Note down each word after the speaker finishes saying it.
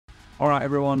Alright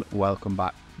everyone, welcome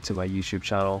back to my YouTube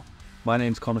channel. My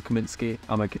name's Kaminski,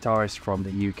 I'm a guitarist from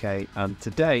the UK, and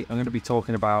today I'm going to be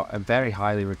talking about a very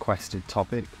highly requested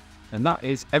topic, and that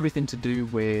is everything to do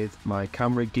with my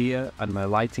camera gear and my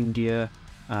lighting gear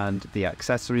and the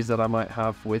accessories that I might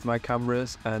have with my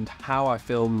cameras and how I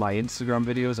film my Instagram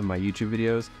videos and my YouTube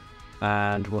videos.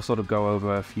 And we'll sort of go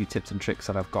over a few tips and tricks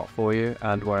that I've got for you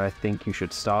and where I think you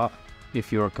should start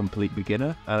if you're a complete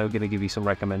beginner. And I'm going to give you some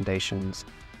recommendations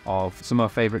of some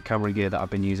of my favorite camera gear that I've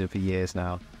been using for years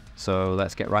now. So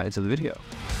let's get right into the video.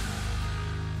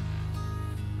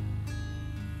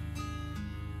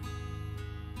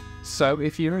 So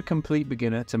if you're a complete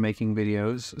beginner to making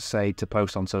videos, say to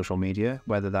post on social media,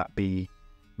 whether that be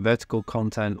vertical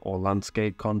content or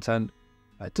landscape content,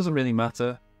 it doesn't really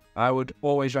matter. I would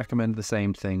always recommend the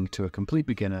same thing to a complete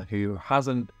beginner who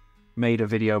hasn't made a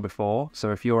video before.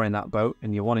 So if you're in that boat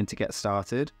and you're wanting to get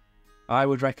started, I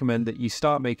would recommend that you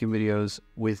start making videos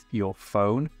with your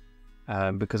phone,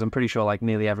 because I'm pretty sure like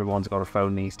nearly everyone's got a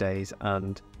phone these days,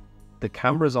 and the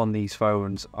cameras on these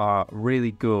phones are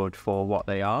really good for what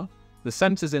they are. The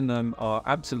sensors in them are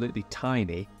absolutely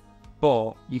tiny,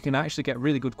 but you can actually get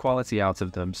really good quality out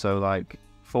of them. So like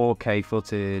 4K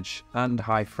footage and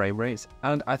high frame rates.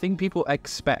 And I think people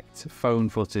expect phone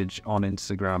footage on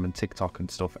Instagram and TikTok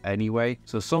and stuff anyway.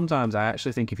 So sometimes I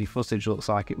actually think if your footage looks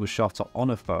like it was shot on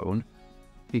a phone,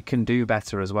 it can do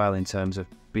better as well in terms of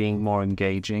being more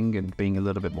engaging and being a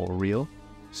little bit more real.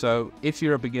 So if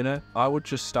you're a beginner, I would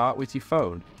just start with your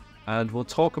phone, and we'll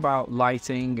talk about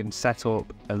lighting and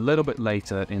setup a little bit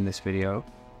later in this video.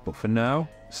 But for now,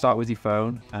 start with your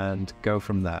phone and go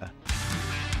from there.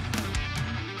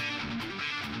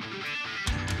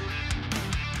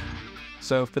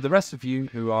 So for the rest of you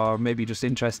who are maybe just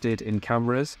interested in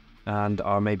cameras and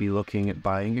are maybe looking at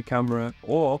buying a camera,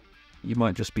 or you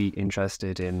might just be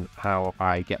interested in how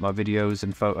I get my videos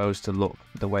and photos to look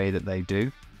the way that they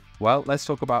do, well, let's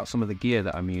talk about some of the gear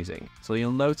that I'm using. So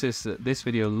you'll notice that this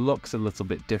video looks a little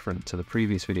bit different to the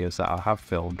previous videos that I have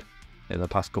filmed in the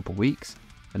past couple of weeks.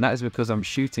 And that is because I'm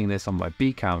shooting this on my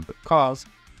B cam, because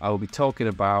I will be talking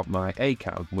about my A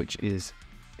cam, which is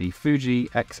the Fuji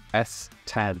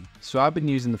XS10. So I've been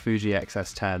using the Fuji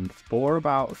XS10 for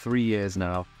about 3 years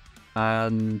now.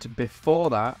 And before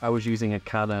that, I was using a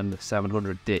Canon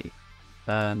 700D.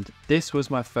 And this was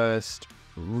my first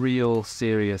real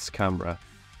serious camera.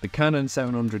 The Canon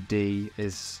 700D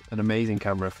is an amazing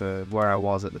camera for where I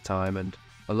was at the time, and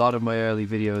a lot of my early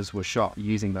videos were shot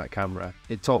using that camera.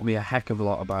 It taught me a heck of a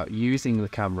lot about using the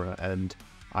camera, and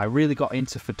I really got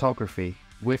into photography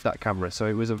with that camera. So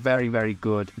it was a very, very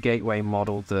good gateway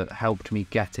model that helped me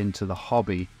get into the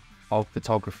hobby of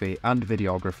photography and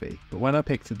videography. But when I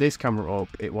picked this camera up,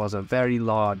 it was a very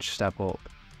large step up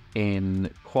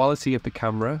in quality of the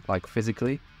camera, like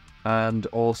physically, and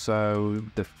also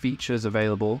the features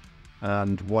available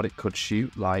and what it could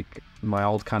shoot. Like my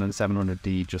old Canon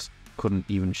 700D just couldn't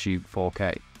even shoot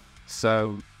 4K.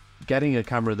 So getting a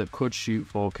camera that could shoot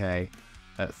 4K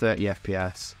at 30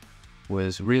 FPS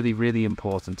was really, really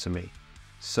important to me.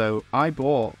 So I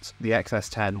bought the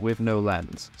XS10 with no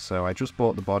lens. So I just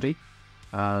bought the body,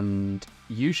 and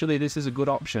usually this is a good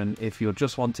option if you're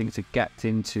just wanting to get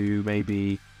into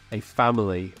maybe a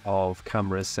family of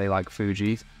cameras, say like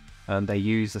Fuji's, and they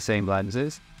use the same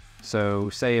lenses.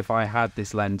 So say if I had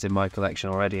this lens in my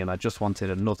collection already and I just wanted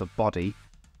another body,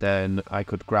 then I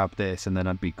could grab this and then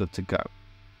I'd be good to go.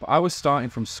 But I was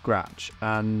starting from scratch,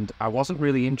 and I wasn't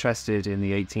really interested in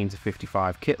the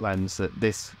 18-55 kit lens that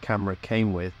this camera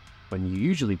came with when you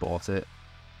usually bought it.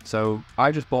 So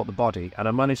I just bought the body, and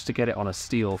I managed to get it on a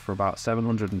steal for about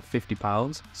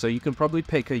 £750. So you can probably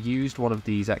pick a used one of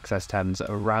these XS10s at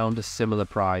around a similar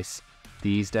price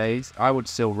these days. I would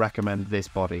still recommend this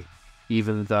body,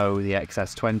 even though the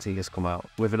XS20 has come out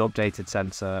with an updated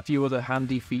sensor, a few other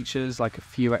handy features like a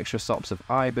few extra stops of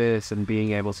IBIS and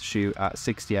being able to shoot at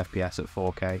 60 FPS at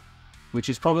 4K, which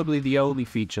is probably the only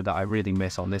feature that I really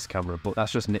miss on this camera. But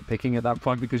that's just nitpicking at that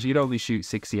point, because you'd only shoot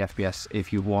 60 FPS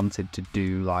if you wanted to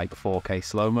do like 4K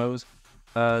slow-mos.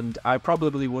 And I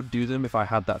probably would do them if I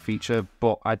had that feature,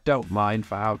 but I don't mind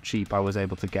for how cheap I was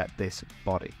able to get this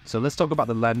body. So let's talk about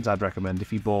the lens I'd recommend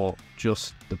if you bought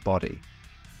just the body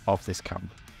of this camera.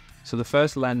 So the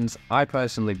first lens I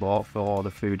personally bought for the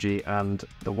Fuji, and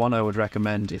the one I would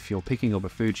recommend if you're picking up a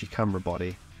Fuji camera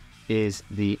body, is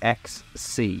the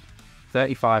XC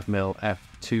 35mm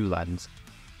f2 lens.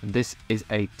 And this is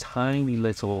a tiny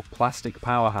little plastic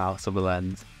powerhouse of a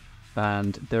lens,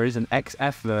 and there is an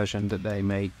XF version that they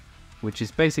make, which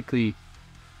is basically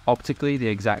optically the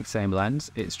exact same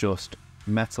lens. It's just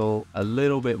metal, a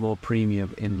little bit more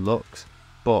premium in looks,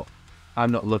 but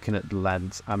I'm not looking at the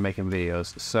lens, I'm making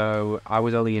videos. So I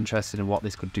was only interested in what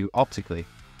this could do optically.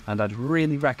 And I'd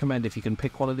really recommend if you can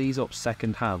pick one of these up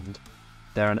second hand,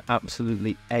 they're an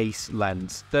absolutely ace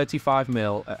lens.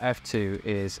 35mm at f2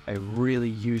 is a really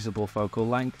usable focal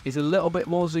length. It's a little bit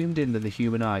more zoomed in than the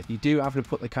human eye. You do have to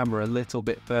put the camera a little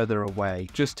bit further away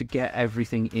just to get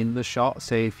everything in the shot.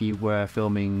 Say if you were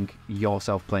filming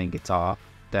yourself playing guitar,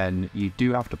 then you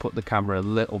do have to put the camera a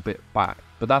little bit back.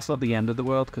 But that's not the end of the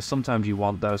world, because sometimes you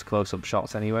want those close-up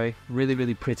shots anyway. Really,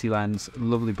 really pretty lens,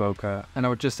 lovely bokeh, and I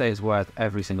would just say it's worth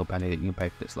every single penny that you can pay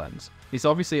for this lens. It's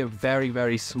obviously a very,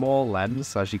 very small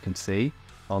lens, as you can see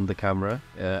on the camera.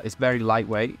 It's very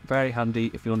lightweight, very handy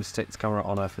if you want to take this camera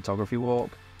on a photography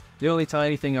walk. The only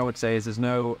tiny thing I would say is there's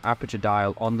no aperture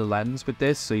dial on the lens with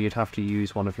this, so you'd have to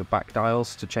use one of your back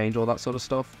dials to change all that sort of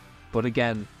stuff. But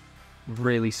again,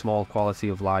 really small quality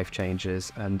of life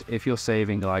changes, and if you're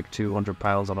saving like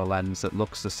 £200 on a lens that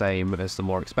looks the same as the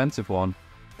more expensive one,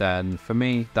 then for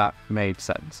me that made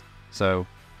sense. So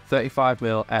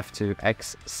 35mm f2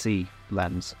 XC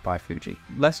lens by Fuji.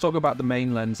 Let's talk about the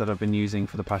main lens that I've been using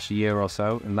for the past year or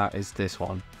so, and that is this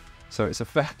one. So it's a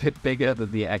fair bit bigger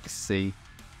than the XC,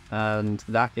 and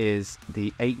that is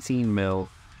the 18mm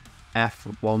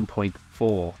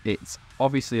f1.4. It's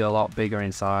obviously a lot bigger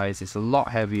in size, it's a lot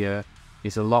heavier,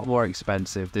 it's a lot more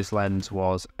expensive. This lens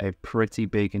was a pretty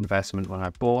big investment when I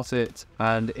bought it,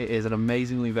 and it is an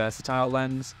amazingly versatile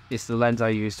lens. It's the lens I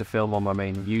use to film all my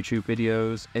main YouTube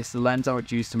videos. It's the lens I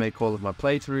would use to make all of my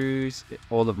playthroughs,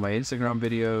 all of my Instagram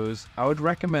videos. I would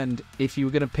recommend, if you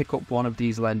were going to pick up one of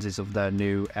these lenses of their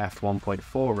new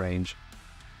f1.4 range,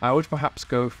 I would perhaps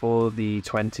go for the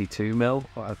 22mm,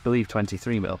 or I believe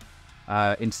 23mm,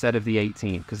 instead of the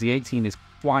 18, because the 18 is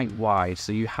quite wide,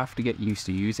 so you have to get used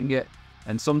to using it.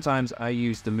 And sometimes I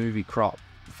use the movie crop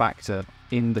factor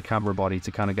in the camera body to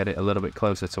kind of get it a little bit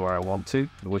closer to where I want to,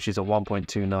 which is a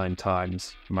 1.29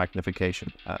 times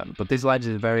magnification. But this lens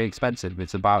is very expensive.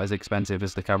 It's about as expensive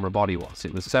as the camera body was.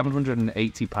 It was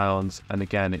 £780, and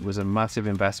again, it was a massive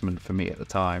investment for me at the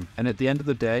time. And at the end of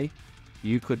the day,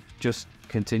 you could just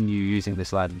continue using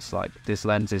this lens. Like, this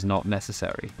lens is not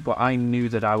necessary. But I knew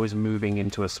that I was moving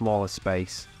into a smaller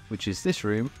space, which is this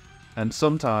room, and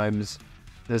sometimes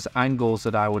there's angles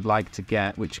that I would like to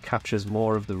get which captures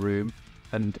more of the room,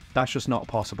 and that's just not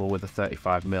possible with a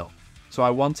 35mm. So I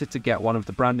wanted to get one of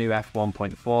the brand new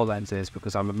f1.4 lenses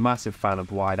because I'm a massive fan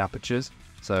of wide apertures.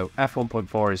 So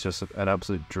f1.4 is just an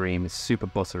absolute dream. It's super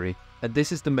buttery, and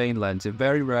this is the main lens. It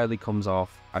very rarely comes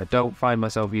off. I don't find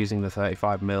myself using the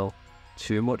 35mm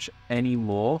too much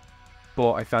anymore,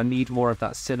 but if I need more of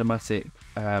that cinematic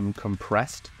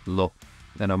compressed look,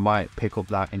 then I might pick up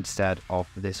that instead of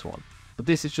this one. But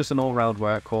this is just an all-round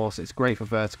workhorse. It's great for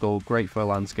vertical, great for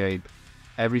landscape,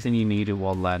 everything you need in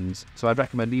one lens. So I'd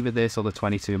recommend either this or the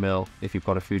 22mm if you've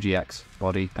got a Fuji X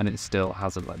body, and it still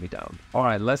hasn't let me down.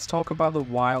 Alright, let's talk about the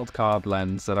wildcard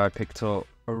lens that I picked up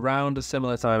around a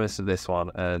similar time as to this one,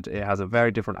 and it has a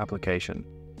very different application.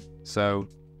 So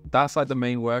that's like the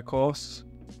main workhorse.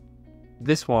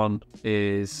 This one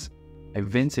is a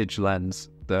vintage lens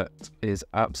that is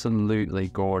absolutely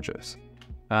gorgeous.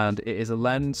 And it is a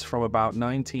lens from about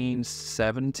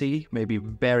 1970, maybe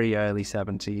very early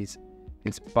 70s.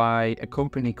 It's by a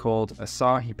company called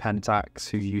Asahi Pentax,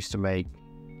 who used to make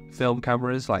film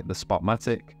cameras like the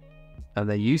Spotmatic, and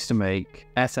they used to make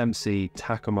SMC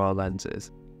Takumar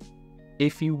lenses.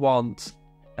 If you want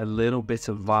a little bit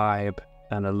of vibe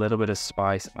and a little bit of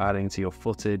spice adding to your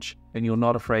footage, and you're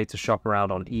not afraid to shop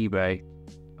around on eBay,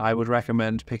 I would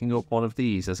recommend picking up one of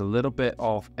these. There's a little bit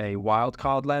of a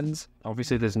wildcard lens.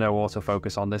 Obviously there's no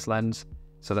autofocus on this lens,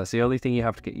 so that's the only thing you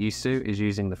have to get used to, is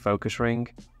using the focus ring.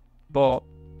 But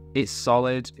it's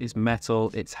solid, it's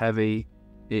metal, it's heavy,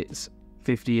 it's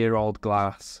 50-year-old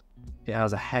glass. It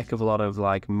has a heck of a lot of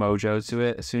like mojo to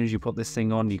it. As soon as you put this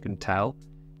thing on, you can tell,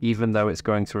 even though it's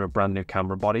going through a brand new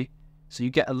camera body. So you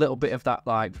get a little bit of that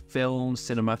like film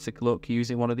cinematic look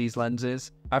using one of these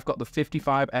lenses. I've got the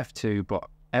 55 f2, but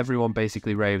everyone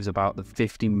basically raves about the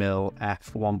 50mm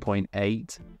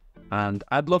f1.8, and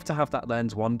I'd love to have that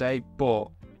lens one day, but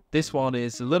this one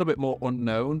is a little bit more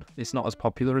unknown. It's not as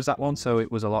popular as that one, so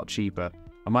it was a lot cheaper.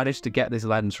 I managed to get this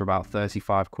lens for about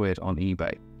 35 quid on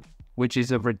eBay, which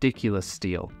is a ridiculous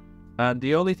steal. And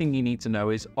the only thing you need to know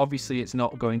is, obviously it's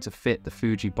not going to fit the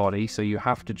Fuji body, so you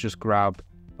have to just grab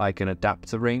like an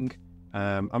adapter ring.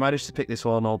 I managed to pick this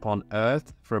one up on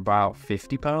Earth for about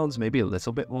 £50, maybe a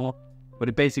little bit more. But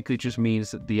it basically just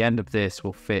means that the end of this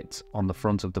will fit on the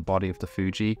front of the body of the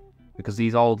Fuji, because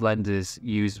these old lenses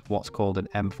use what's called an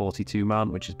M42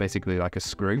 mount, which is basically like a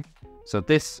screw. So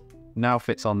this now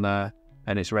fits on there,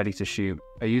 and it's ready to shoot.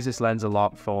 I use this lens a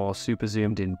lot for super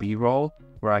zoomed in B-roll,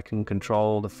 where I can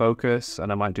control the focus,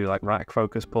 and I might do like rack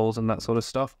focus pulls and that sort of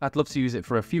stuff. I'd love to use it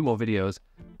for a few more videos,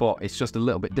 but it's just a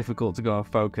little bit difficult to go on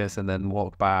focus and then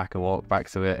walk back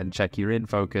to it and check you're in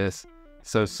focus.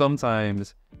 So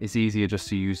sometimes it's easier just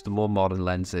to use the more modern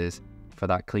lenses for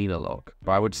that cleaner look.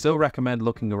 But I would still recommend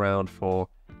looking around for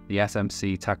the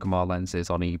SMC Takumar lenses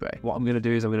on eBay. What I'm going to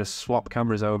do is I'm going to swap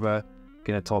cameras over,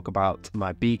 going to talk about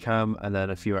my B cam and then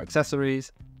a few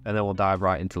accessories, and then we'll dive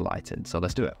right into lighting. So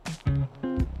let's do it.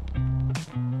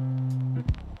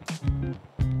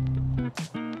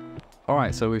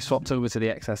 Alright, so we've swapped over to the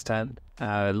XS10.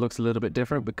 It looks a little bit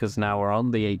different because now we're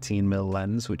on the 18mm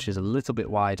lens, which is a little bit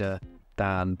wider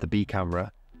than the B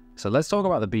camera. So let's talk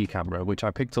about the B camera, which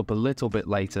I picked up a little bit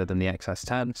later than the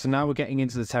XS10. So now we're getting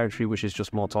into the territory which is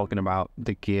just more talking about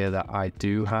the gear that I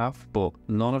do have, but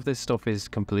none of this stuff is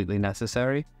completely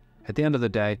necessary. At the end of the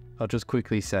day, I'll just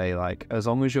quickly say, like, as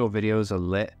long as your videos are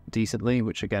lit decently,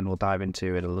 which again we'll dive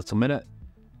into in a little minute,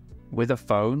 with a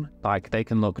phone, like, they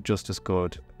can look just as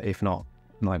good, if not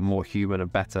like more human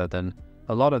and better than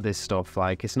a lot of this stuff.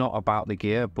 Like, it's not about the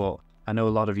gear, but I know a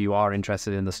lot of you are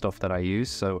interested in the stuff that I use,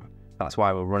 so that's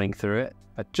why we're running through it.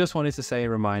 I just wanted to say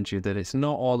and remind you that it's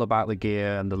not all about the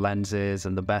gear and the lenses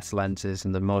and the best lenses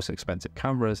and the most expensive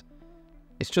cameras.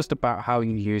 It's just about how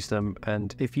you use them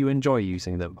and if you enjoy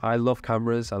using them. I love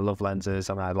cameras, I love lenses,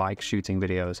 and I like shooting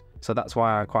videos. So that's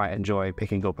why I quite enjoy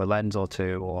picking up a lens or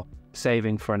two or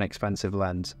saving for an expensive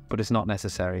lens, but it's not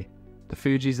necessary. The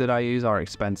Fujis that I use are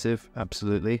expensive,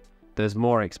 absolutely. There's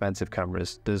more expensive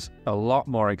cameras. There's a lot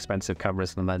more expensive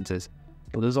cameras than lenses,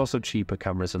 but there's also cheaper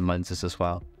cameras and lenses as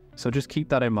well. So just keep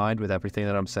that in mind with everything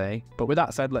that I'm saying. But with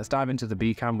that said, let's dive into the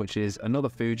B cam, which is another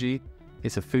Fuji.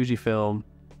 It's a Fujifilm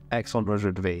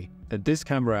X100V. This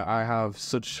camera I have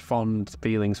such fond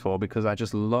feelings for because I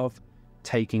just love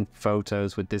taking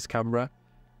photos with this camera.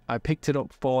 I picked it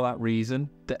up for that reason.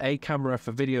 The A camera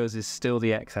for videos is still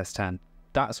the XS10.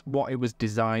 That's what it was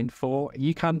designed for.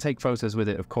 You can take photos with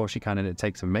it, of course you can, and it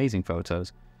takes amazing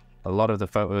photos. A lot of the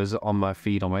photos on my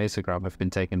feed on my Instagram have been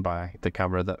taken by the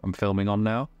camera that I'm filming on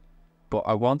now. But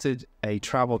I wanted a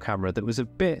travel camera that was a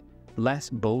bit less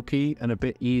bulky and a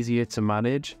bit easier to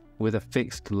manage with a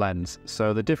fixed lens.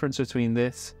 So the difference between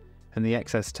this and the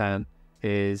XS10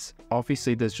 is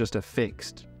obviously there's just a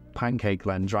fixed pancake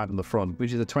lens right on the front,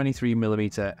 which is a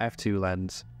 23mm f2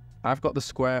 lens. I've got the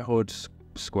square hood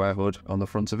on the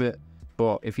front of it,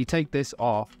 but if you take this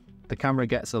off, the camera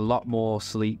gets a lot more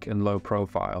sleek and low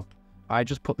profile. I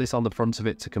just put this on the front of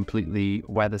it to completely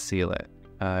weather seal it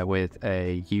with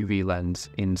a UV lens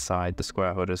inside the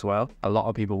square hood as well. A lot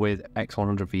of people with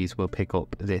X100Vs will pick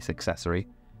up this accessory.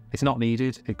 It's not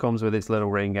needed, it comes with its little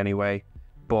ring anyway,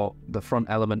 but the front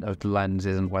element of the lens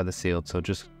isn't weather sealed, so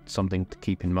just something to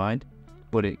keep in mind.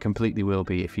 But it completely will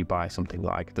be if you buy something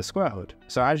like the square hood.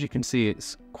 So as you can see,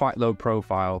 it's quite low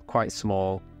profile, quite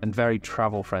small, and very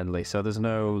travel friendly. So there's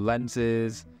no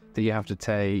lenses that you have to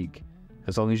take.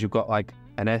 As long as you've got like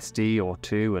an SD or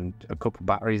two and a couple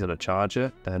batteries and a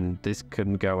charger, then this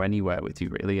can go anywhere with you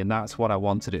really, and that's what I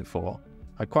wanted it for.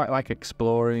 I quite like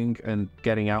exploring and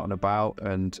getting out and about,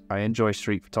 and I enjoy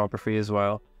street photography as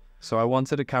well. So I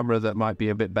wanted a camera that might be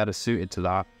a bit better suited to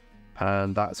that,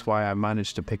 and that's why I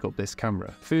managed to pick up this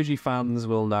camera. Fuji fans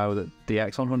will know that the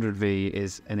X100V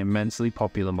is an immensely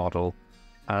popular model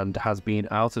and has been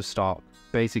out of stock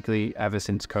basically ever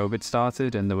since COVID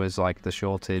started, and there was like the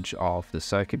shortage of the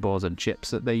circuit boards and chips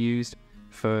that they used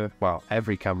for, well,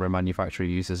 every camera manufacturer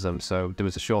uses them, so there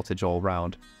was a shortage all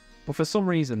round. But for some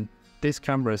reason, this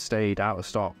camera stayed out of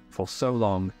stock for so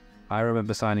long. I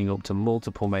remember signing up to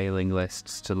multiple mailing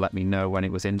lists to let me know when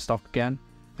it was in stock again,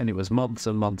 and it was months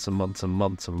and months and months and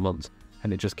months and months,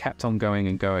 and it just kept on going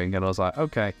and going, and I was like,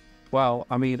 okay, well,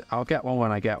 I mean, I'll get one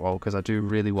when I get one, because I do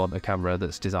really want a camera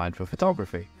that's designed for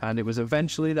photography. And it was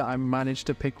eventually that I managed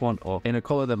to pick one up in a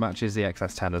colour that matches the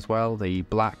XS10 as well, the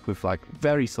black with like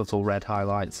very subtle red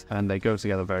highlights, and they go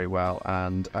together very well,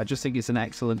 and I just think it's an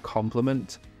excellent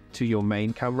complement to your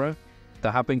main camera.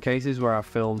 There have been cases where I've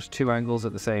filmed two angles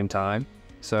at the same time,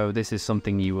 so this is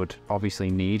something you would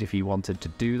obviously need if you wanted to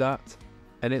do that.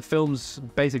 And it films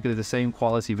basically the same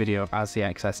quality video as the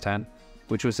XS10,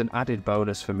 which was an added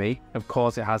bonus for me. Of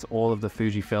course, it has all of the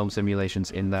Fujifilm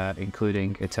simulations in there,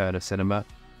 including Eterna Cinema,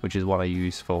 which is what I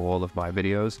use for all of my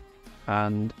videos.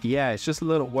 And yeah, it's just a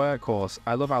little workhorse.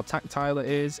 I love how tactile it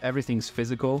is. Everything's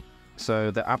physical.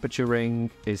 So the aperture ring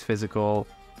is physical.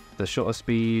 The shutter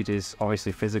speed is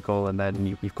obviously physical, and then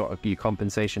you've got your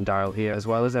compensation dial here, as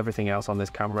well as everything else on this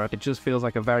camera. It just feels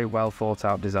like a very well thought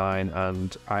out design,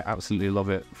 and I absolutely love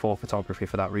it for photography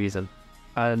for that reason.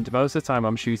 And most of the time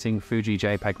I'm shooting Fuji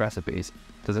JPEG recipes.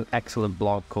 There's an excellent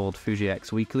blog called Fuji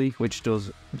X Weekly, which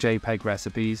does JPEG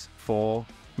recipes for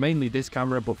mainly this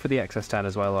camera, but for the XS10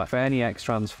 as well, like for any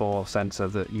X-Trans 4 sensor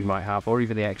that you might have, or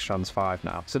even the X-Trans 5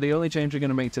 now. So the only change we're going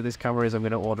to make to this camera is I'm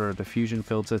going to order a diffusion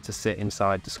filter to sit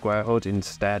inside the square hood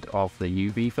instead of the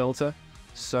UV filter.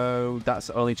 So that's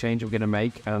the only change I'm going to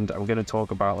make, and I'm going to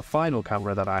talk about the final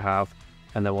camera that I have,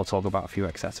 and then we'll talk about a few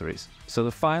accessories. So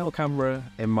the final camera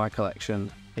in my collection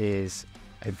is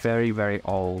a very, very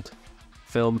old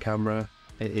film camera.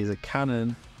 It is a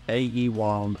Canon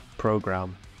AE1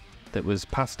 program that was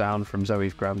passed down from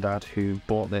Zoe's granddad, who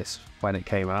bought this when it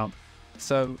came out.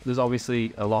 So there's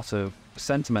obviously a lot of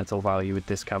sentimental value with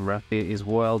this camera. It is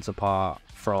worlds apart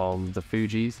from the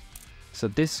Fuji's. So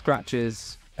this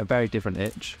scratches a very different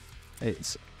itch.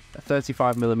 It's a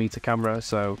 35mm camera,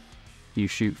 so you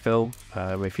shoot film.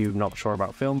 If you're not sure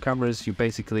about film cameras, you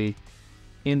basically,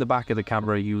 in the back of the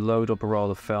camera, you load up a roll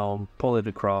of film, pull it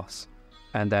across,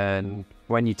 and then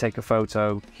when you take a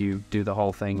photo, you do the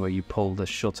whole thing where you pull the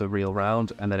shutter reel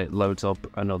round, and then it loads up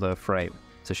another frame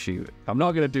to shoot. I'm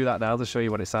not going to do that now to show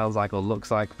you what it sounds like or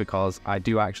looks like, because I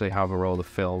do actually have a roll of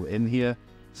film in here,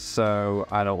 so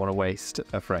I don't want to waste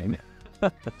a frame.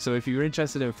 So if you're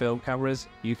interested in film cameras,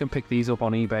 you can pick these up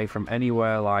on eBay from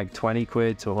anywhere like 20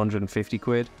 quid to 150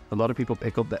 quid. A lot of people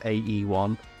pick up the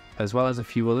AE1, as well as a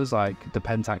few others, like the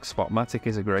Pentax Spotmatic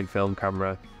is a great film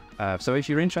camera. So if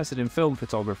you're interested in film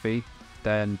photography,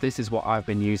 then this is what I've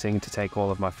been using to take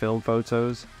all of my film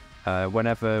photos.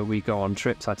 Whenever we go on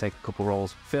trips, I take a couple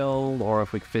rolls of film, or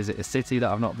if we visit a city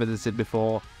that I've not visited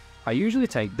before, I usually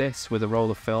take this with a roll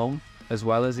of film, as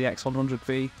well as the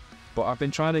X100V. But I've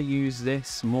been trying to use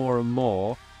this more and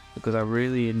more because I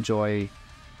really enjoy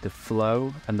the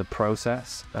flow and the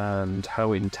process and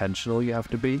how intentional you have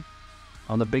to be.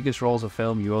 On the biggest rolls of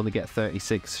film, you only get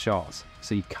 36 shots,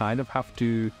 so you kind of have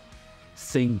to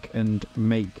think and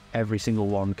make every single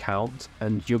one count,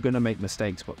 and you're going to make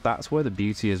mistakes, but that's where the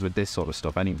beauty is with this sort of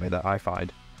stuff anyway, that I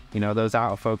find. You know, those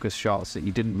out of focus shots that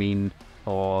you didn't mean,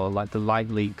 or like the light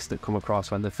leaks that come across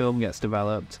when the film gets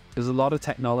developed. There's a lot of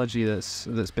technology that's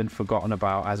been forgotten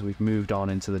about as we've moved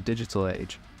on into the digital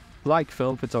age, like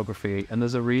film photography, and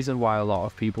there's a reason why a lot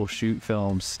of people shoot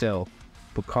films still,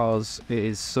 because it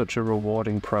is such a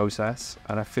rewarding process,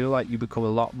 and I feel like you become a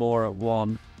lot more at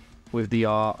one with the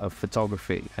art of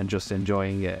photography and just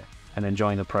enjoying it and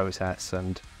enjoying the process.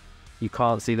 And you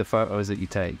can't see the photos that you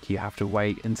take. You have to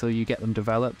wait until you get them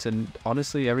developed. And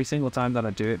honestly, every single time that I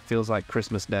do it feels like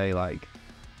Christmas Day. Like,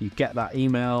 you get that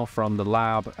email from the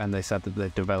lab and they said that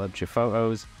they've developed your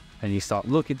photos, and you start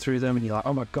looking through them and you're like,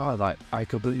 oh my God, like I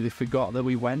completely forgot that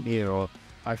we went here, or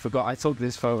I forgot I took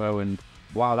this photo, and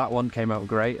wow, that one came out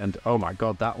great, and oh my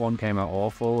God, that one came out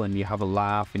awful, and you have a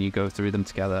laugh and you go through them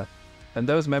together. And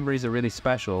those memories are really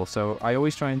special. So I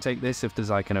always try and take this if there's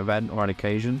like an event or an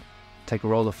occasion, take a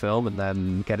roll of film and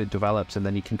then get it developed, and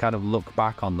then you can kind of look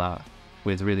back on that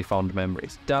with really fond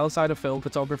memories. Downside of film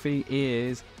photography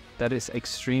is that it's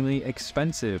extremely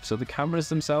expensive. So the cameras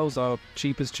themselves are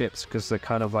cheap as chips because they're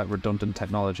kind of like redundant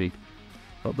technology,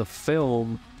 but the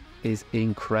film is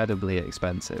incredibly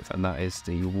expensive, and that is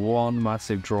the one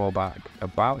massive drawback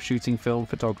about shooting film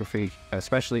photography,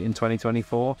 especially in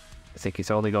 2024. I think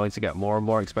it's only going to get more and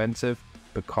more expensive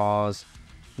because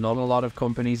not a lot of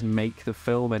companies make the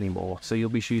film anymore. So you'll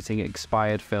be shooting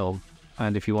expired film,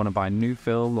 and if you want to buy new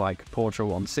film like Portra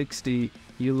 160,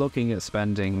 you're looking at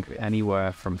spending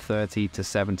anywhere from 30 to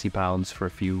 70 pounds for a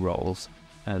few rolls.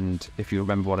 And if you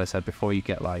remember what I said before, you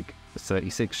get like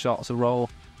 36 shots a roll.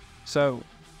 So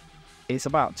it's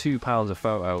about £2 a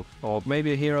photo, or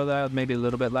maybe here or there, maybe a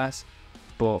little bit less,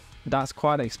 but that's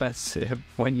quite expensive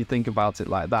when you think about it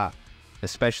like that,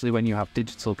 especially when you have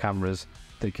digital cameras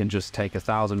that can just take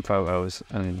 1,000 photos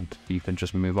and you can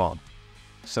just move on.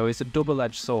 So it's a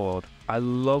double-edged sword. I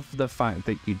love the fact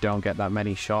that you don't get that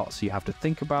many shots, you have to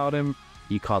think about them,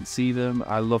 you can't see them.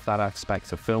 I love that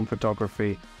aspect of film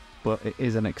photography, but it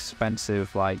is an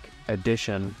expensive like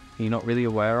addition you're not really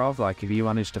aware of. Like if you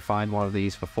manage to find one of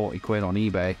these for 40 quid on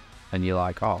eBay and you're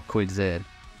like, oh, quid's in,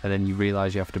 and then you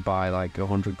realize you have to buy like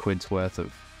 100 quid's worth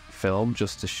of film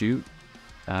just to shoot,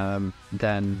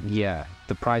 then yeah,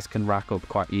 the price can rack up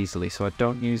quite easily. So I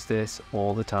don't use this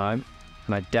all the time,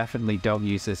 and I definitely don't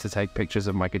use this to take pictures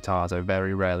of my guitars. I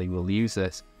very rarely will use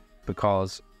this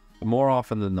because more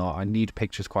often than not I need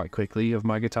pictures quite quickly of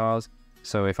my guitars.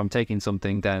 So if I'm taking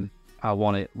something, then I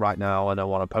want it right now and I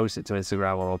want to post it to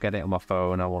Instagram, or I'll get it on my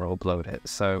phone and I want to upload it.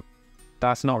 So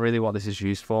that's not really what this is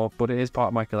used for, but it is part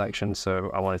of my collection,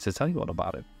 so I wanted to tell you all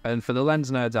about it. And for the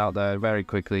lens nerds out there, very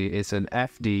quickly, it's an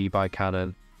FD by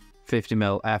Canon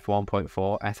 50mm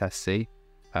f1.4 SSC.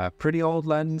 Pretty old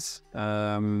lens.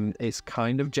 It's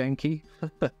kind of janky.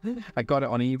 I got it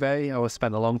on eBay. I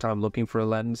spent a long time looking for a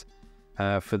lens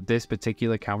for this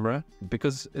particular camera,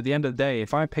 because at the end of the day,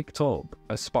 if I picked up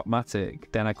a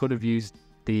Spotmatic, then I could have used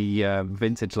the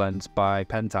vintage lens by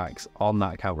Pentax on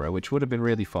that camera, which would have been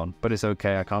really fun. But it's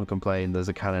okay, I can't complain. There's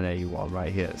a Canon AE1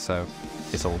 right here, so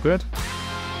it's all good.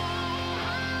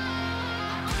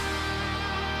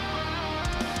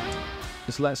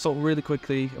 Just let's talk really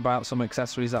quickly about some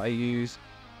accessories that I use.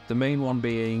 The main one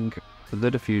being the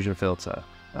diffusion filter.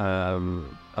 A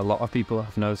lot of people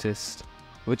have noticed,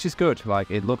 which is good,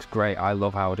 like it looks great. I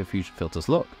love how diffusion filters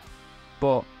look.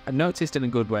 But I noticed in a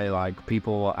good way, like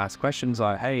people will ask questions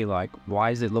like, hey, like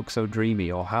why does it look so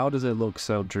dreamy? Or how does it look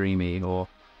so dreamy? Or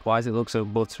why does it look so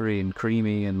buttery and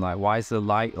creamy? And like, why is the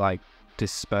light like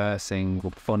dispersing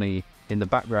funny in the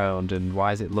background? And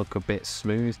why does it look a bit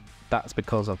smooth? That's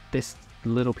because of this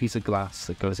little piece of glass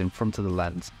that goes in front of the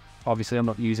lens. Obviously I'm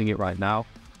not using it right now,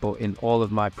 but in all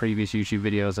of my previous YouTube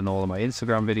videos and all of my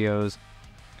Instagram videos,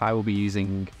 I will be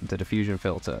using the diffusion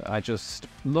filter. I just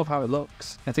love how it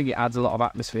looks. I think it adds a lot of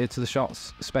atmosphere to the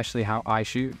shots, especially how I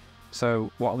shoot.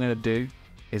 So what I'm going to do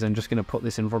is I'm just going to put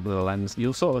this in front of the lens.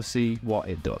 You'll sort of see what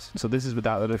it does. So this is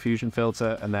without the diffusion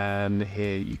filter, and then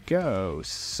here you go.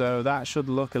 So that should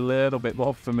look a little bit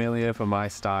more familiar for my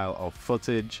style of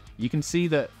footage. You can see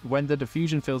that when the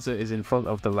diffusion filter is in front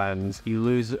of the lens, you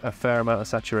lose a fair amount of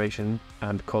saturation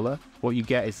and color. What you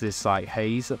get is this like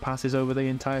haze that passes over the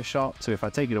entire shot. So if I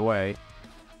take it away,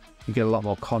 you get a lot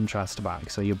more contrast back.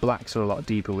 So your blacks are a lot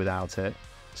deeper without it.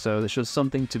 So there's just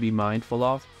something to be mindful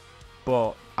of.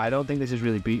 But I don't think this is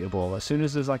really beatable. As soon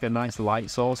as there's like a nice light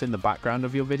source in the background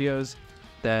of your videos,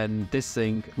 then this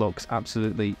thing looks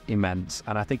absolutely immense.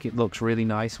 And I think it looks really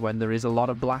nice when there is a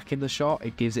lot of black in the shot.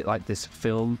 It gives it like this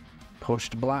film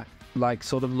pushed black like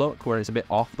sort of look where it's a bit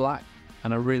off black,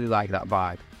 and I really like that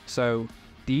vibe. So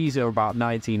these are about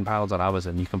 £19 on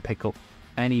Amazon. You can pick up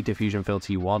any diffusion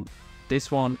filter you want. This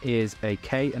one is a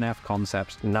K&F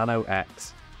Concepts Nano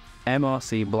X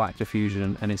MRC black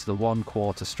diffusion, and it's the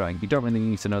 1/4 strength. You don't really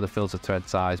need to know the filter thread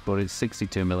size, but it's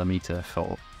 62mm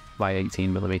for my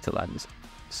 18mm lens.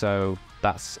 So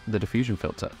that's the diffusion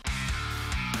filter.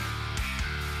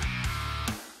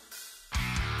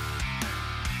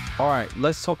 Alright,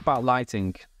 let's talk about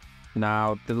lighting.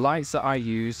 Now, the lights that I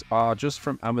use are just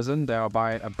from Amazon. They are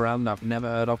by a brand I've never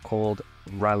heard of called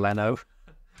Raleno.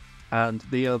 And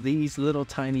they are these little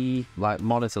tiny like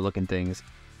monitor looking things.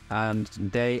 And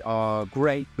they are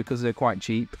great because they're quite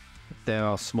cheap. They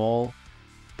are small.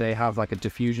 They have like a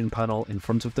diffusion panel in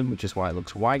front of them, which is why it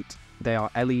looks white. They are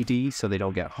LED, so they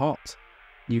don't get hot.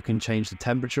 You can change the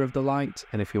temperature of the light,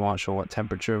 and if you aren't sure what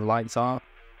temperature of lights are,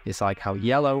 it's like how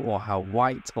yellow or how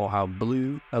white or how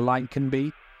blue a light can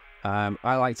be.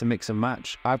 I like to mix and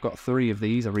match. I've got 3 of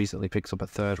these. I recently picked up a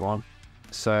 3rd one.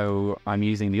 So I'm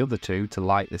using the other 2 to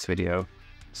light this video.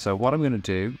 So what I'm going to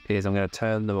do is I'm going to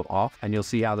turn them off, and you'll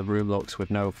see how the room looks with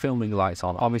no filming lights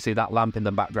on. Obviously that lamp in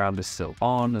the background is still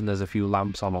on, and there's a few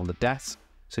lamps on the desk,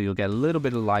 so you'll get a little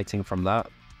bit of lighting from that.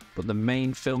 But the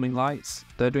main filming lights,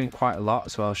 they're doing quite a lot,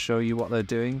 so I'll show you what they're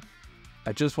doing.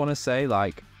 I just want to say,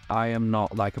 like, I am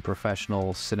not like a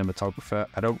professional cinematographer.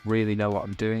 I don't really know what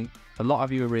I'm doing. A lot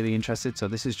of you are really interested, so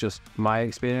this is just my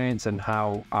experience and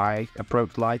how I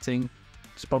approach lighting.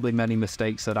 There's probably many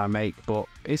mistakes that I make, but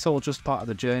it's all just part of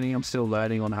the journey. I'm still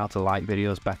learning on how to light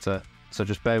videos better, so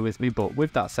just bear with me. But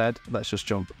with that said, let's just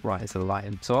jump right into the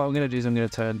lighting. So what I'm going to do is I'm going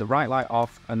to turn the right light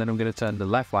off, and then I'm going to turn the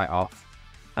left light off,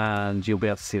 and you'll be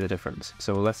able to see the difference.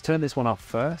 So let's turn this one off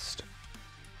first.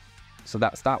 So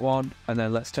that's that one, and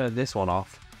then let's turn this one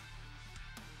off,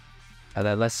 and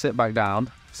then let's sit back down.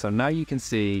 So now you can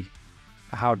see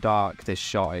how dark this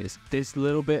shot is. This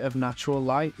little bit of natural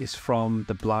light is from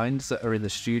the blinds that are in the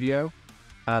studio,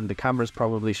 and the camera's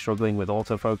probably struggling with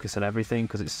autofocus and everything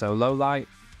because it's so low light.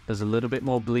 There's a little bit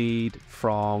more bleed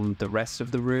from the rest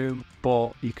of the room,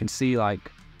 but you can see like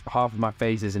half of my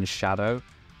face is in shadow.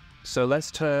 So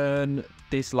let's turn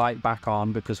this light back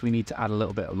on because we need to add a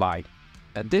little bit of light.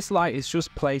 And this light is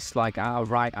just placed like at a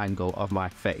right angle of my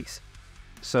face.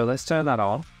 So let's turn that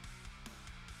on.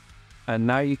 And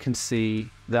now you can see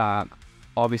that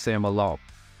obviously I'm a lot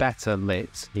better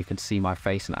lit. You can see my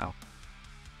face now.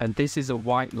 And this is a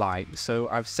white light. So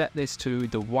I've set this to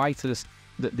the whitest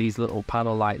that these little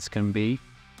panel lights can be.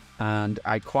 And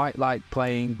I quite like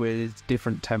playing with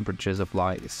different temperatures of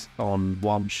lights on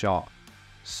one shot.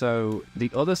 So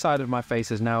the other side of my face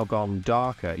has now gone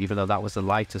darker, even though that was the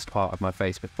lightest part of my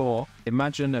face before.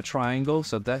 Imagine a triangle.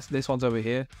 So this one's over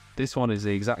here. This one is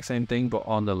the exact same thing, but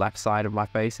on the left side of my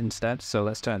face instead. So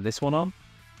let's turn this one on.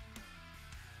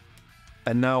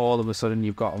 And now all of a sudden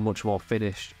you've got a much more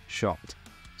finished shot.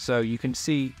 So you can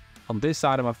see on this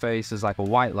side of my face is like a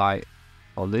white light.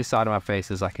 On this side of my face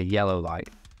is like a yellow light.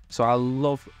 So I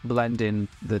love blending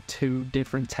the two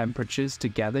different temperatures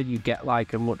together. You get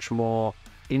like a much more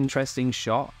interesting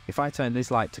shot. If I turn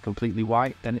this light to completely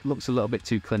white, then it looks a little bit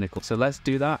too clinical. So let's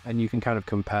do that, and you can kind of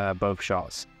compare both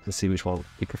shots and see which one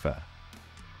you prefer.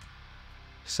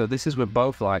 So this is with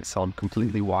both lights on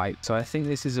completely white. So I think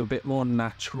this is a bit more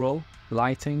natural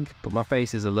lighting, but my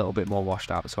face is a little bit more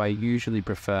washed out. So I usually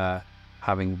prefer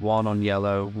having one on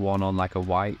yellow, one on like a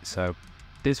white. So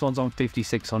this one's on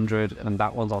 5600 and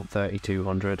that one's on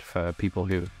 3200 for people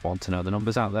who want to know the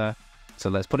numbers out there. So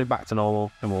let's put it back to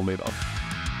normal and we'll move on.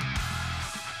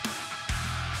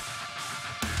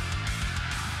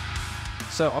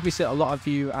 So obviously a lot of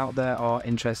you out there are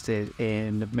interested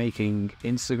in making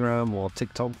Instagram or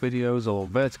TikTok videos or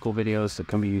vertical videos that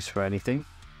can be used for anything.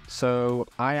 So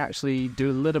I actually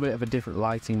do a little bit of a different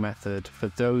lighting method for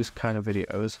those kind of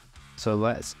videos. So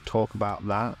let's talk about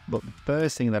that. But the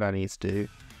first thing that I need to do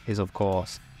is, of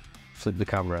course, flip the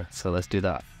camera. So let's do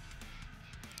that.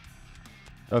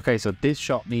 Okay, so this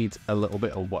shot needs a little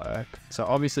bit of work. So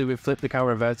obviously we've flipped the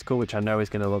camera vertical, which I know is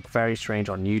going to look very strange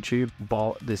on YouTube,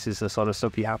 but this is the sort of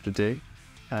stuff you have to do.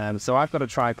 So I've got a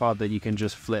tripod that you can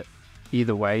just flip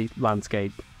either way,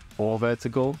 landscape or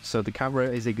vertical. So the camera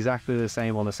is exactly the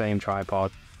same on the same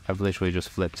tripod. I've literally just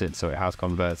flipped it so it has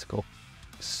gone vertical.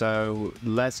 So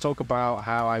let's talk about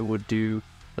how I would do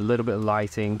a little bit of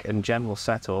lighting and general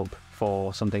setup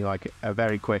for something like a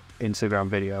very quick Instagram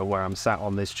video where I'm sat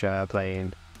on this chair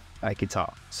playing a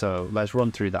guitar. So let's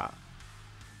run through that.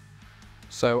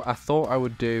 So I thought I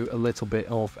would do a little bit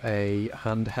of a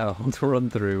handheld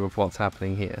run through of what's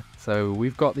happening here. So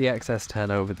we've got the XS10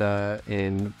 over there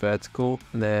in vertical,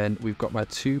 and then we've got my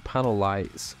two panel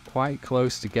lights quite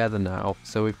close together now.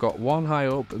 So we've got one high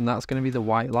up, and that's going to be the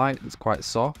white light that's quite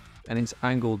soft and it's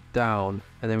angled down,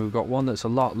 and then we've got one that's a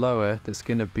lot lower that's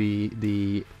going to be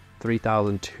the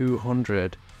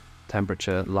 3200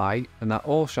 temperature light, and that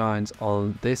all shines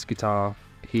on this guitar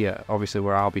here, obviously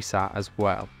where I'll be sat as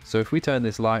well. So if we turn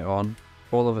this light on,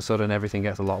 all of a sudden everything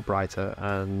gets a lot brighter,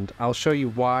 and I'll show you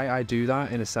why I do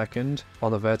that in a second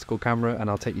on the vertical camera, and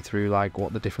I'll take you through like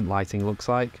what the different lighting looks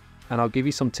like, and I'll give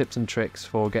you some tips and tricks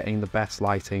for getting the best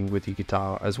lighting with your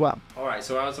guitar as well. Alright,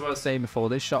 so as I was saying before,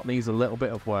 this shot needs a little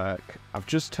bit of work. I've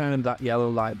just turned that yellow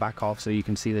light back off so you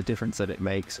can see the difference that it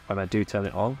makes when I do turn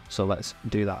it on. So let's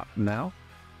do that now.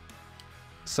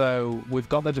 So we've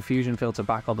got the diffusion filter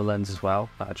back on the lens as well.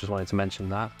 I just wanted to mention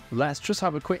that. Let's just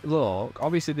have a quick look.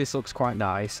 Obviously this looks quite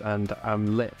nice, and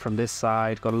I'm lit from this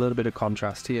side, got a little bit of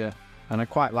contrast here, and I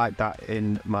quite like that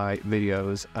in my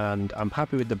videos, and I'm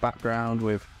happy with the background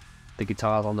with the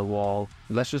guitars on the wall.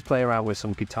 Let's just play around with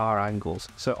some guitar angles.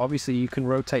 So obviously you can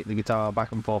rotate the guitar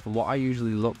back and forth, and what I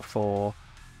usually look for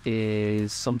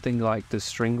is something like the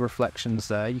string reflections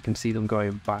there. You can see them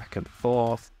going back and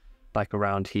forth like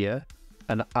around here,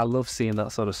 and I love seeing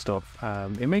that sort of stuff.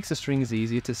 It makes the strings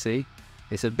easier to see.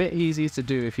 It's a bit easier to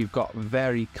do if you've got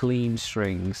very clean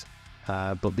strings,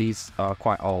 but these are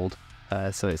quite old,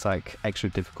 so it's like extra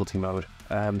difficulty mode.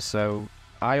 So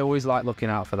I always like looking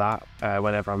out for that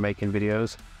whenever I'm making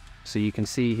videos. So you can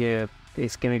see here,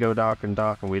 it's going to go darker and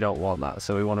darker, and we don't want that.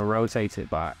 So we want to rotate it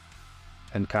back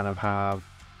and kind of have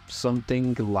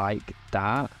something like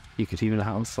that. You could even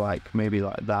have like maybe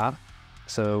like that.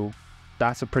 So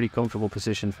that's a pretty comfortable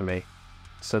position for me.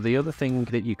 So the other thing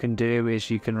that you can do is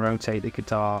you can rotate the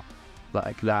guitar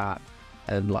like that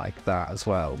and like that as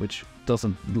well, which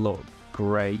doesn't look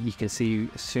great. You can see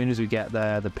as soon as we get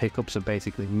there, the pickups are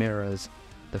basically mirrors.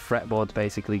 The fretboard's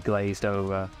basically glazed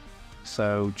over.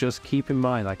 So just keep in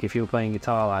mind, like if you're playing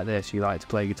guitar like this, you like to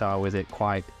play guitar with it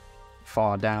quite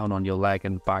far down on your leg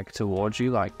and back towards you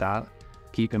like that.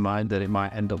 Keep in mind that it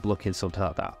might end up looking something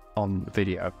like that on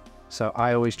video. So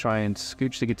I always try and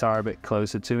scooch the guitar a bit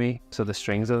closer to me, so the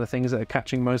strings are the things that are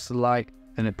catching most of the light,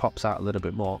 and it pops out a little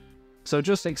bit more. So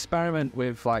just experiment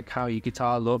with like how your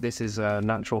guitar look. This is a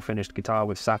natural finished guitar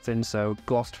with satin, so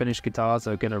glossed finished guitars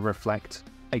are going to reflect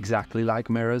exactly like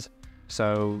mirrors,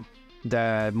 so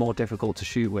they're more difficult to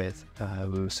shoot with,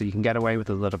 so you can get away with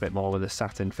a little bit more with a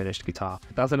satin finished guitar.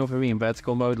 That's enough for me in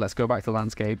vertical mode. Let's go back to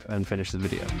landscape and finish the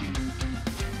video.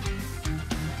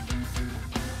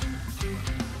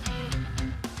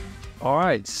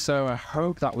 Alright, so I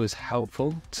hope that was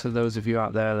helpful to those of you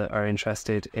out there that are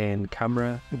interested in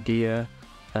camera, gear,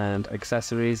 and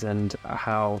accessories and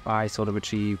how I sort of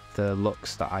achieve the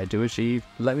looks that I do achieve.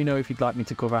 Let me know if you'd like me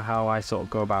to cover how I sort of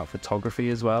go about photography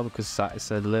as well, because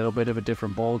it's a little bit of a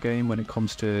different ball game when it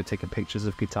comes to taking pictures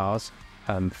of guitars,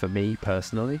 for me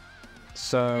personally.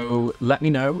 So let me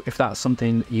know if that's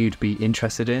something you'd be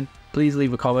interested in. Please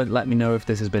leave a comment, let me know if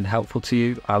this has been helpful to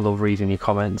you. I love reading your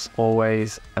comments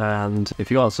always, and if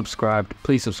you aren't subscribed,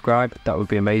 please subscribe, that would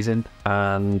be amazing.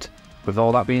 And with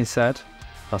all that being said,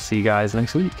 I'll see you guys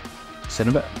next week. See you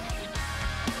in a bit.